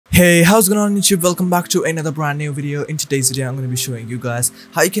Hey, how's going on YouTube? Welcome back to another brand new video. In today's video, I'm going to be showing you guys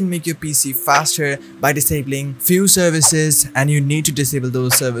how you can make your PC faster by disabling few services, and you need to disable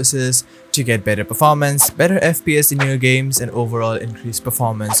those services to get better performance, better FPS in your games, and overall increased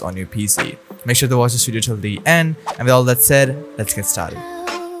performance on your PC. Make sure to watch this video till the end, and with all that said, let's get started.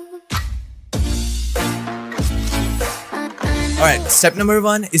 Alright, step number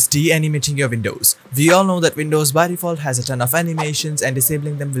 1 is de-animating your windows. We all know that Windows by default has a ton of animations, and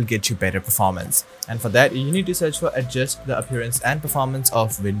disabling them will get you better performance. And for that, you need to search for adjust the appearance and performance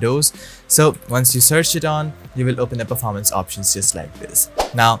of Windows. So once you search it on, you will open the performance options just like this.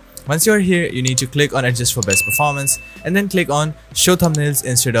 Now, once you're here, you need to click on adjust for best performance and then click on show thumbnails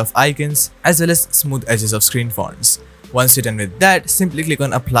instead of icons, as well as smooth edges of screen fonts. Once you're done with that, simply click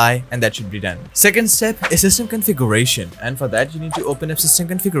on apply and that should be done. Second step is system configuration, and for that you need to open up system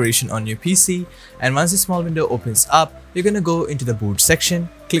configuration on your PC, and once the small window opens up, you're gonna go into the boot section,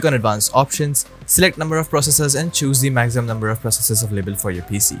 click on advanced options, select number of processors and choose the maximum number of processors available for your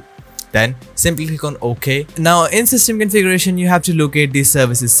PC. Then simply click on OK. Now in system configuration, you have to locate the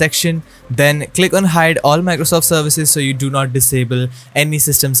services section, then click on hide all Microsoft services so you do not disable any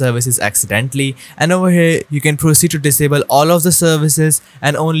system services accidentally, and over here you can proceed to disable all of the services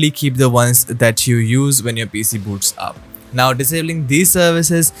and only keep the ones that you use when your PC boots up. Now disabling these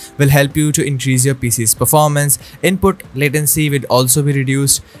services will help you to increase your PC's performance, input latency will also be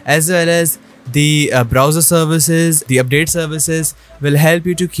reduced, as well as the browser services, the update services will help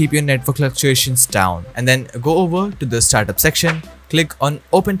you to keep your network fluctuations down. And then go over to the startup section, click on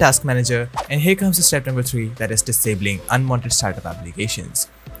open task manager, and here comes the step number 3, that is disabling unwanted startup applications.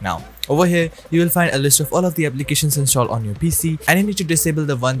 Now over here you will find a list of all of the applications installed on your PC, and you need to disable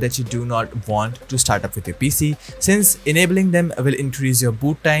the one that you do not want to start up with your PC, since enabling them will increase your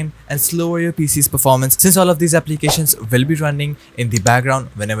boot time and slower your PC's performance, since all of these applications will be running in the background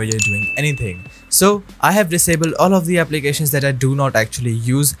whenever you're doing anything. So I have disabled all of the applications that I do not actually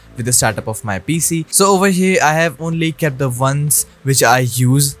use with the startup of my PC. So over here I have only kept the ones which I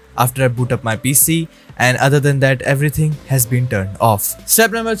use after I boot up my PC, and other than that everything has been turned off.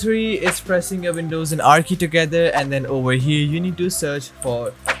 Step number 3 is pressing your Windows and R key together, and then over here you need to search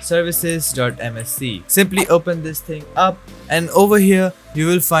for services.msc. Simply open this thing up, and over here you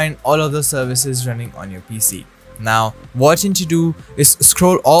will find all of the services running on your PC. Now what you need to do is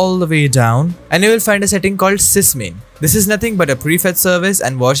scroll all the way down, and you will find a setting called sysmain. This is nothing but a prefetch service,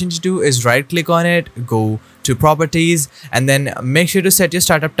 and what you need to do is right click on it, go to properties, and then make sure to set your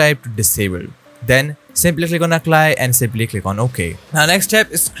startup type to disable. Then simply click on apply and simply click on OK. Now next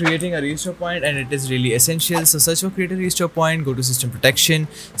step is creating a restore point, and it is really essential. So search for create a restore point, go to system protection,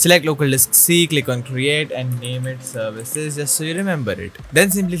 select local disk C, click on create and name it services just so you remember it.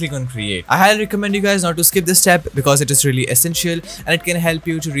 Then simply click on create. I highly recommend you guys not to skip this step because it is really essential, and it can help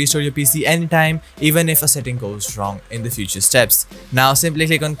you to restore your PC anytime, even if a setting goes wrong in the future steps. Now simply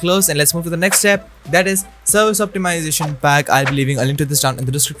click on close, and let's move to the next step, that is service optimization pack. I'll be leaving a link to this down in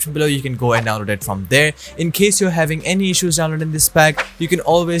the description below. You can go and download it from there. In case you're having any issues downloading this pack, you can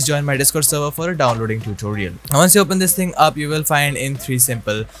always join my Discord server for a downloading tutorial. Now once you open this thing up, you will find in 3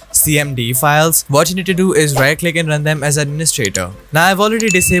 simple CMD files. What you need to do is right click and run them as administrator. Now I've already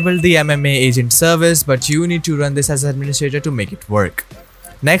disabled the MMA agent service, but you need to run this as administrator to make it work.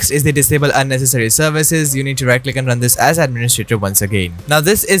 Next is the disable unnecessary services. You need to right click and run this as administrator once again. Now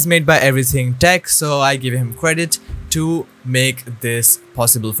this is made by Everything Tech, so I give him credit to make this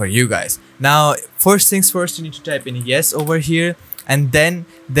possible for you guys. Now first things first, you need to type in yes over here, and then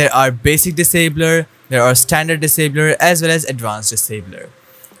there are basic disabler, there are standard disabler, as well as advanced disabler.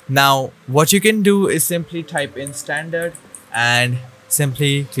 Now what you can do is simply type in standard and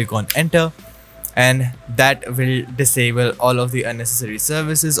simply click on enter, and that will disable all of the unnecessary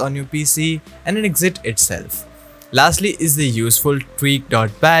services on your PC and then exit itself. Lastly is the useful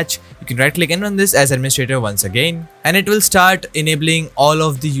tweak.batch. You can right click and run this as administrator once again, and it will start enabling all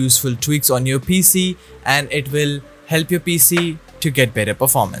of the useful tweaks on your PC, and it will help your PC to get better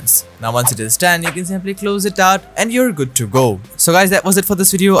performance. Now once it is done, you can simply close it out and you're good to go. So guys, that was it for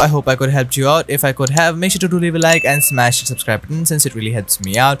this video. I hope I could help you out. If I could have, make sure to leave a like and smash the subscribe button since it really helps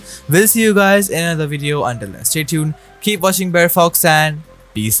me out. We'll see you guys in another video. Until then, stay tuned, keep watching BareFox, and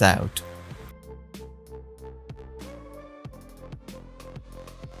peace out.